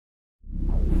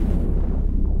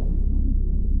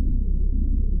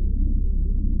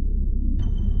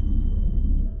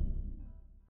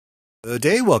Good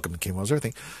day, welcome to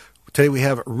kingwilliamruleseverything. Today we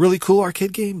have really cool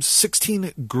arcade games,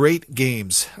 16 great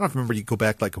games. I don't remember, you go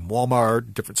back like in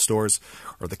Walmart, different stores,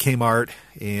 or the Kmart,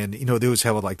 and they always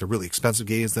have like the really expensive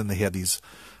games. Then they have these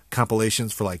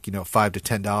compilations for like $5 to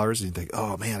 $10, and you think,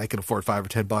 oh man, I can afford $5 or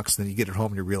 $10. And then you get it home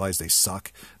and you realize they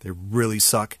suck. They really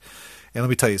suck. And let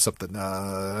me tell you something.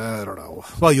 I don't know.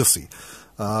 Well, you'll see.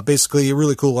 Basically,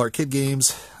 really cool arcade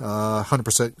games.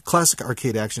 100% classic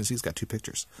arcade action. See, he's got two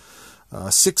pictures.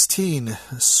 16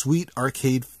 sweet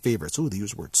arcade favorites. Oh, they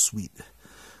use the word sweet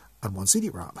on one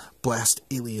CD-ROM. Blast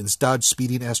aliens, dodge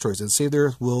speeding asteroids, and save the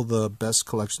Earth will the best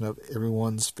collection of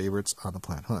everyone's favorites on the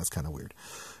planet. Oh, that's kind of weird.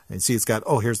 And see, it's got,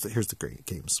 oh, here's the great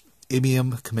games.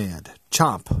 ABM Command,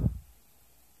 Chomp,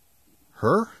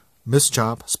 Her, Miss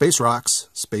Chomp, Space Rocks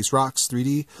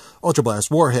 3D, Ultra Blast,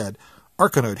 Warhead,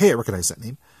 Arkanoid, hey, I recognize that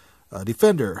name.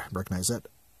 Defender, recognize that.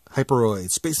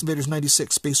 Hyperoid, Space Invaders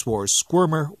 96, Space Wars,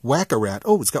 Squirmer, Whack-A-Rat,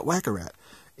 oh, it's got Whack-A-Rat,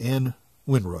 and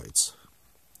Windroids.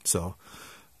 So,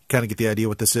 kind of get the idea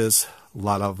what this is. A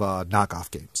lot of knockoff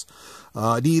games.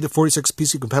 Need a 46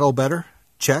 PC compatible better?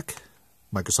 Check.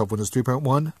 Microsoft Windows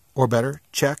 3.1 or better?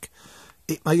 Check.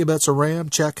 8 megabytes of RAM?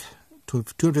 Check.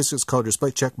 256 color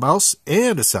display? Check. Mouse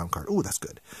and a sound card. Oh, that's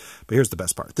good. But here's the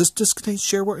best part. This disc contains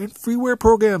shareware and freeware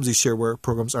programs. These shareware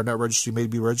programs are not registered. You may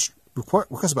be registered.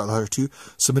 Request about letter 2.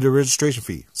 Submit a registration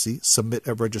fee. See? Submit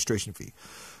a registration fee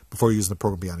before using the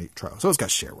program beyond a trial. So it's got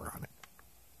shareware on it.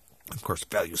 Of course,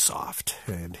 value soft.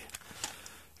 And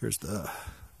here's the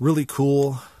really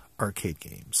cool arcade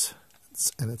games.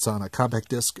 It's on a compact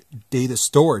disc, data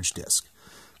storage disc.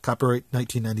 Copyright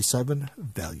 1997,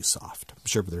 value soft. I'm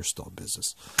sure they're still in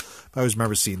business. I always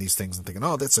remember seeing these things and thinking,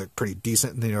 oh, that's a pretty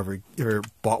decent. And then you ever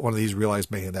bought one of these,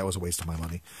 realized, man, that was a waste of my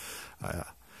money.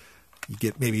 You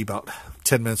get maybe about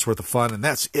 10 minutes worth of fun, and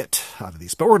that's it out of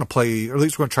these. But we're going to play, or at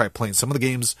least we're going to try playing some of the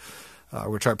games. We're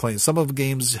going to try playing some of the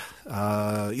games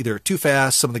either too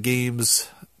fast, some of the games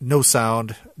no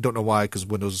sound. Don't know why, because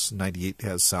Windows 98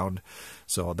 has sound,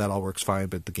 so that all works fine,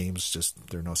 but the games just,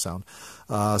 they're no sound.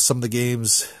 Some of the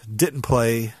games didn't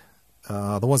play.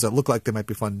 The ones that look like they might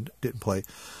be fun didn't play.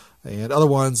 And other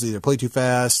ones either play too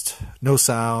fast, no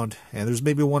sound, and there's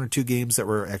maybe one or two games that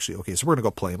were actually okay. So we're going to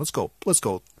go play them. Let's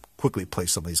go quickly play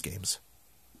some of these games.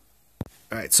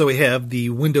 All right, so we have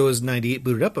the Windows 98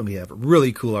 booted up, and we have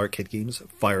really cool arcade games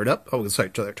fired up. Oh, let's try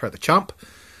the Chomp.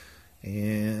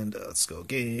 And let's go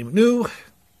game new.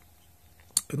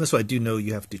 And this one I do know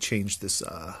you have to change this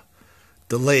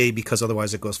delay, because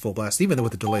otherwise it goes full blast. Even though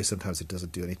with the delay, sometimes it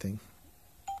doesn't do anything.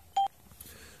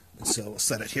 So we'll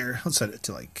set it here. Let's set it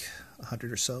to like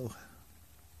 100 or so.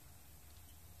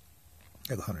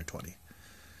 Or 120.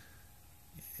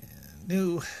 And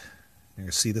new. You're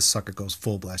going to see this sucker goes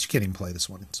full blast. You can't even play this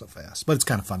one so fast. But it's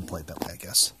kind of fun to play it that way, I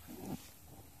guess.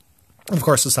 And of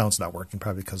course, the sound's not working,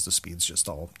 probably because the speed's just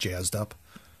all jazzed up.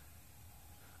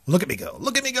 Look at me go.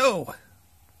 Look at me go.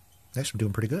 Actually, I'm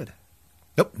doing pretty good.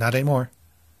 Nope, not anymore.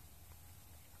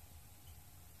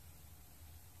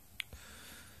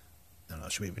 No,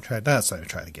 should we even try it? No, let's not even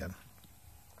try it again.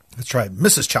 Let's try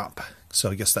Mrs. Chomp. So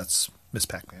I guess that's Miss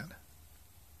Pac-Man.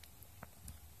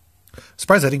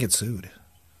 Surprised I didn't get sued.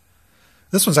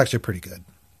 This one's actually pretty good.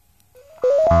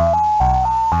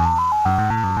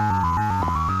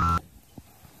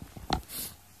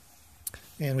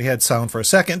 And we had sound for a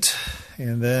second,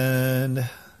 and then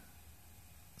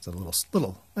it's a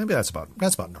little. Maybe that's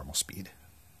about normal speed.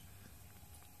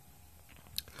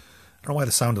 I don't know why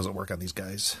the sound doesn't work on these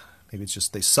guys. Maybe it's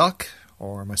just they suck,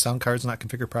 or my sound card's not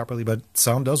configured properly. But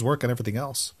sound does work on everything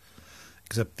else,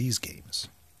 except these games.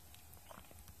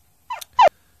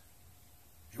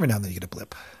 Every now and then you get a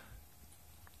blip.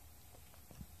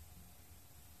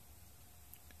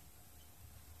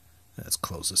 Let's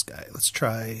close this guy. Let's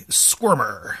try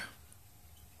Squirmer.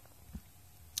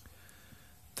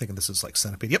 Thinking this is like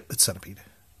Centipede. Yep, it's Centipede.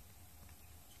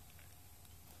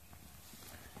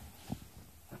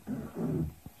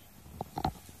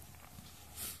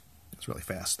 It's really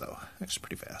fast, though. Actually,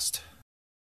 pretty fast.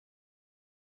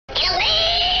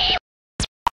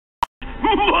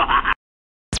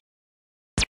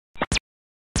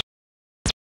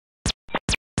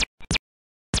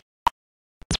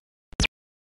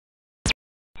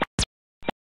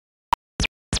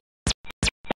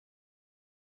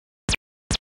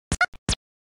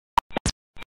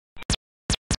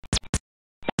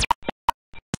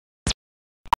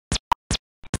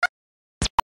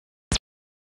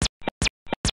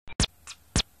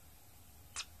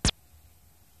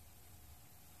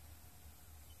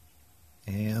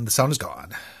 And the sound is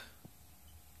gone.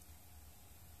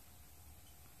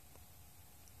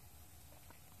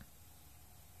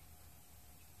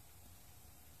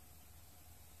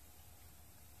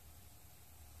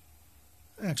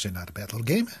 Actually, not a bad little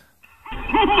game.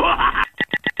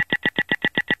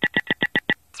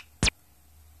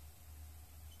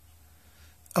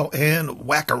 Oh, and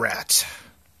Whack-A-Rat.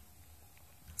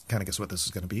 Kind of guess what this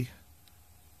is going to be.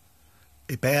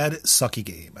 A bad, sucky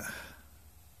game.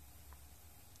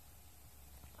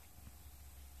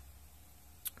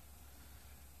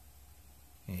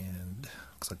 And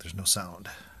looks like there's no sound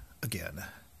again.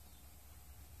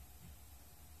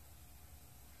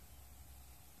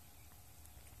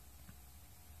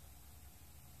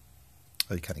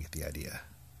 Oh, you kind of get the idea.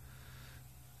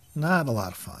 Not a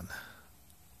lot of fun.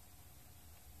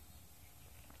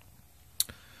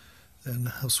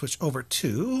 Then I'll switch over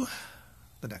to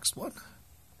the next one.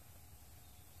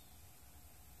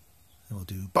 And we'll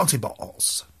do Bouncing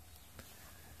Balls.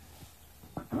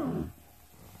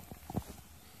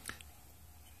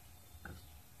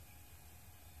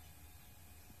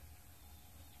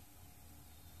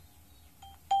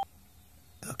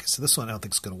 Okay, so this one I don't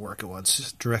think is going to work. It's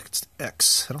just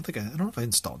DirectX. I don't know if I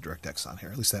installed DirectX on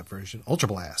here. At least that version. Ultra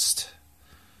Blast.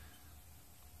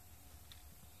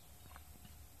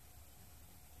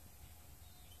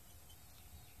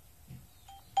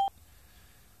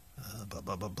 Blah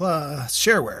blah blah blah.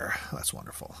 Shareware. Oh, that's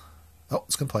wonderful. Oh,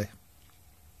 it's going to play.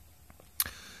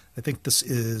 I think this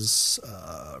is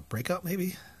Breakout.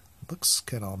 Maybe. Looks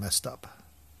kind of all messed up.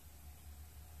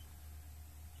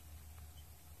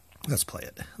 Let's play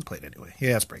it. Let's play it anyway.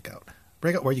 Yeah, it's Breakout.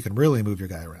 Breakout where you can really move your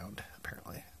guy around,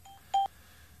 apparently.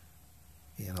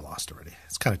 Yeah, and I lost already.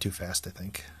 It's kind of too fast, I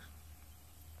think.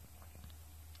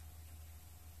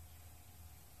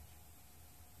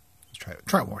 Let's try it.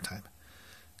 Try it one more time.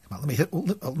 Come on, let me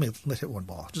hit one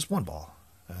ball. Just one ball.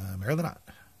 More than not.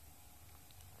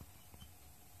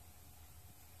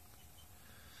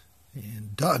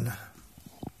 And done.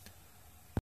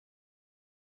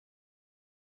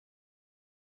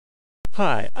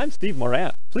 Hi, I'm Steve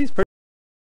Morat. Please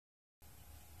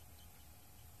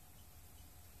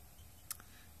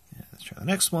let's try the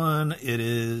next one. It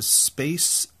is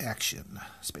Space Action.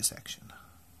 Space Action.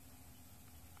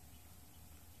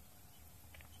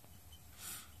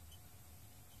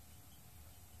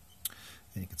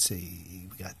 And you can see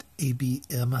we got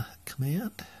ABM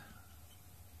command,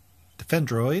 Defend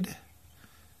Droid,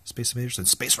 Space Invaders, and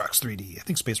Space Rocks 3D. I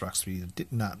think Space Rocks 3D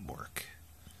did not work.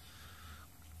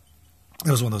 It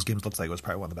was one of those games. Looks like it was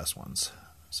probably one of the best ones.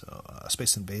 So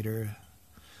Space Invader.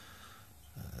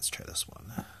 Let's try this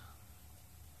one.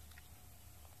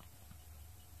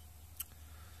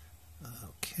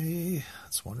 Okay,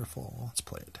 that's wonderful. Let's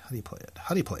play it. How do you play it?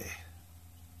 How do you play?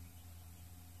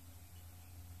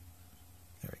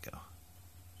 There we go.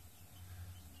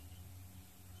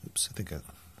 Oops, I think I don't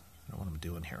know what I'm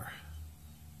doing here.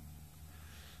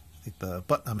 I think the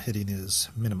button I'm hitting is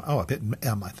minimum. Oh, I'm hitting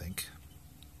M, I think.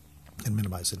 And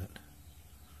minimizing it.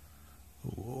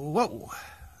 Whoa!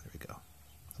 There we go.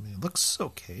 I mean, it looks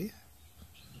okay.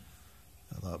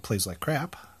 Although it plays like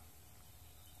crap.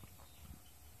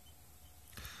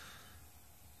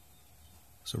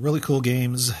 So really cool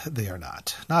games, they are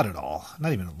not. Not at all.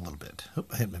 Not even a little bit. Oh,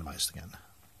 I hit minimized again.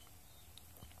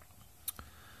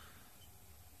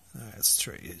 Alright, let's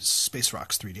try Space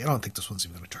Rocks 3D. I don't think this one's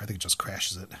even going to try. I think it just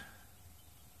crashes it.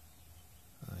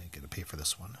 I got to pay for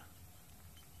this one.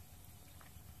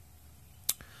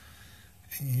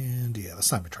 And yeah,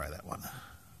 let's not even try that one.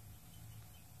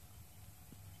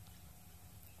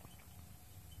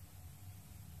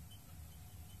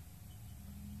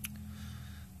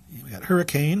 And we got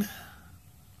Hurricane.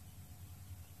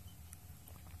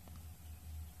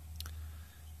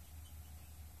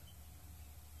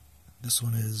 This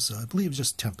one is, I believe,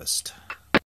 just Tempest.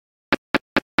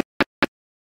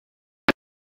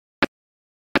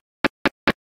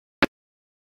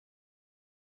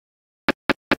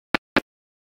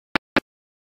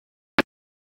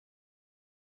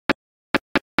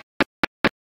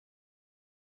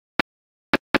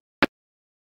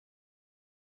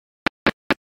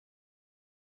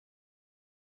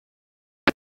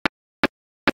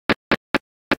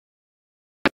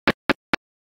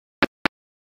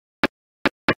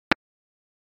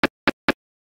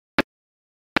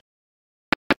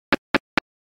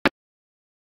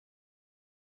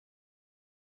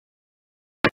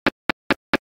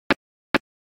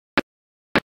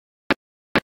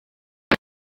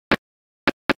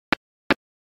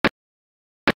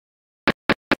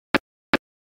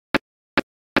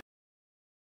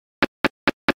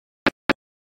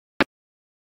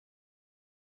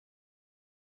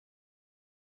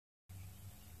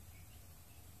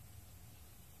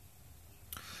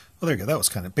 Well, there you go. That was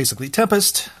kind of basically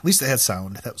Tempest. At least it had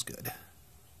sound. That was good.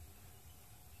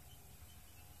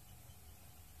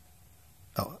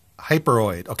 Oh,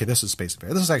 Hyperoid. Okay, this is Space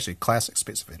Invaders. This is actually classic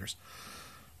Space Invaders.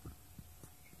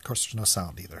 Of course, there's no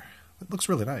sound either. It looks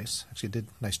really nice. Actually, it did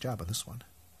a nice job on this one.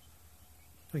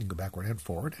 We can go backward and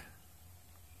forward.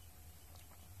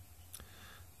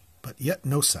 But yet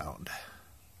no sound.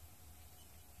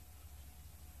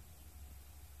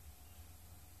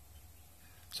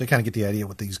 So you kind of get the idea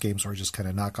what these games are, just kind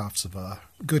of knockoffs of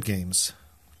good games.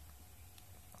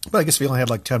 But I guess if you only had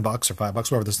like $10 or $5,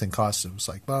 whatever this thing costs, it was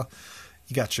like, well,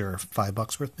 you got your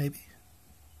 $5 worth maybe.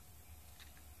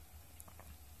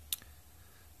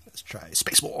 Let's try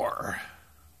Space War.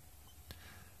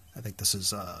 I think this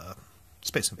is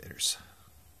Space Invaders.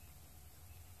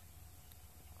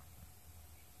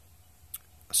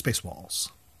 Space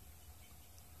Walls.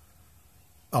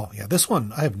 Oh, yeah, this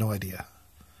one, I have no idea.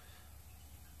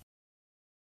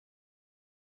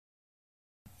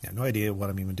 Yeah, no idea what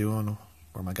I'm even doing,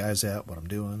 where my guy's at, what I'm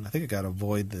doing. I think I got to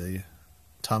avoid the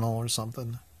tunnel or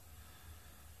something.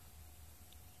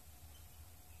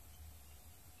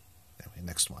 Anyway,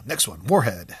 next one. Next one,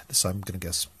 Warhead. This I'm going to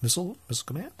guess Missile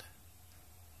Command.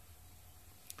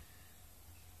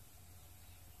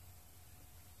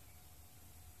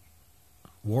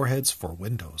 Warheads for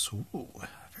Windows. Ooh,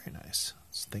 very nice. I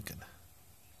was thinking.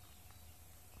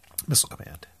 Missile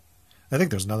Command. I think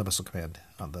there's another Missile Command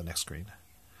on the next screen.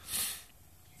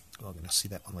 Well, I'm going to see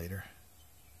that one later.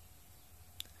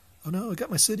 Oh no, I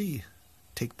got my city.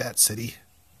 Take that, city.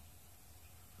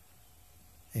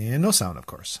 And no sound, of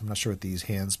course. I'm not sure what these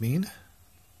hands mean.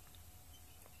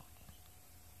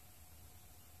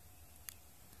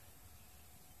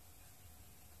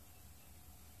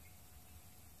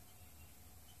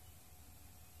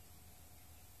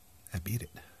 I beat it.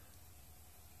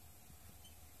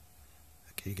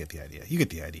 Okay, you get the idea. You get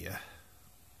the idea.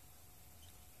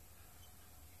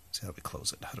 See how we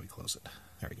close it. How do we close it?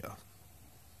 There we go.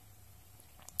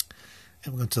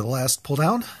 And we'll go to the last pull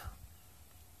down.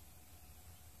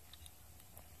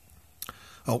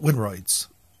 Oh, Winroids.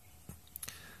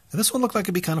 And this one looked like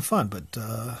it'd be kind of fun, but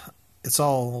it's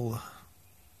all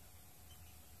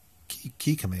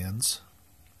key commands.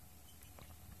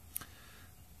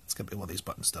 It's going to be one of these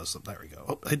buttons does something. There we go.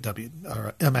 Oh, hit W.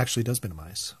 Or M actually does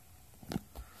minimize.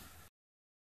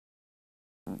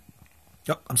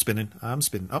 Oh, I'm spinning.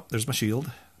 Oh, there's my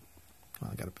shield.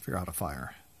 Well, I got to figure out how to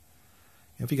fire.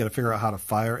 If you got to figure out how to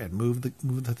fire and move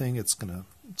the thing, it's gonna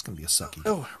be a sucky.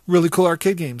 Oh, really cool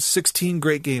arcade games. 16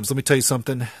 great games. Let me tell you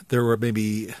something. There were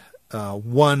maybe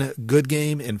one good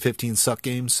game and 15 suck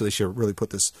games, so they should really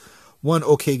put this one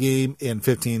okay game and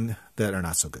 15 that are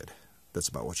not so good. That's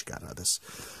about what you got out of this.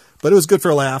 But it was good for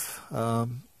a laugh.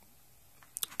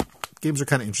 Games are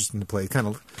kind of interesting to play. Kind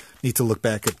of neat to look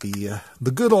back at the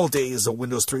good old days of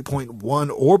Windows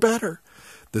 3.1 or better.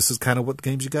 This is kind of what the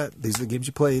games you got. These are the games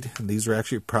you played, and these are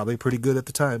actually probably pretty good at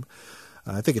the time.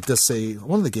 I think it does say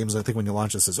one of the games. I think when you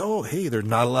launch it says, "Oh, hey, there's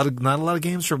not a lot of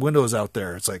games for Windows out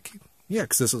there." It's like, yeah,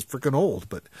 because this is freaking old.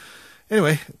 But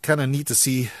anyway, kind of neat to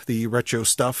see the retro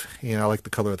stuff, and I like the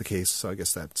color of the case. So I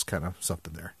guess that's kind of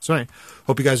something there. So anyway,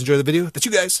 hope you guys enjoy the video. That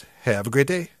you guys have a great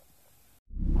day.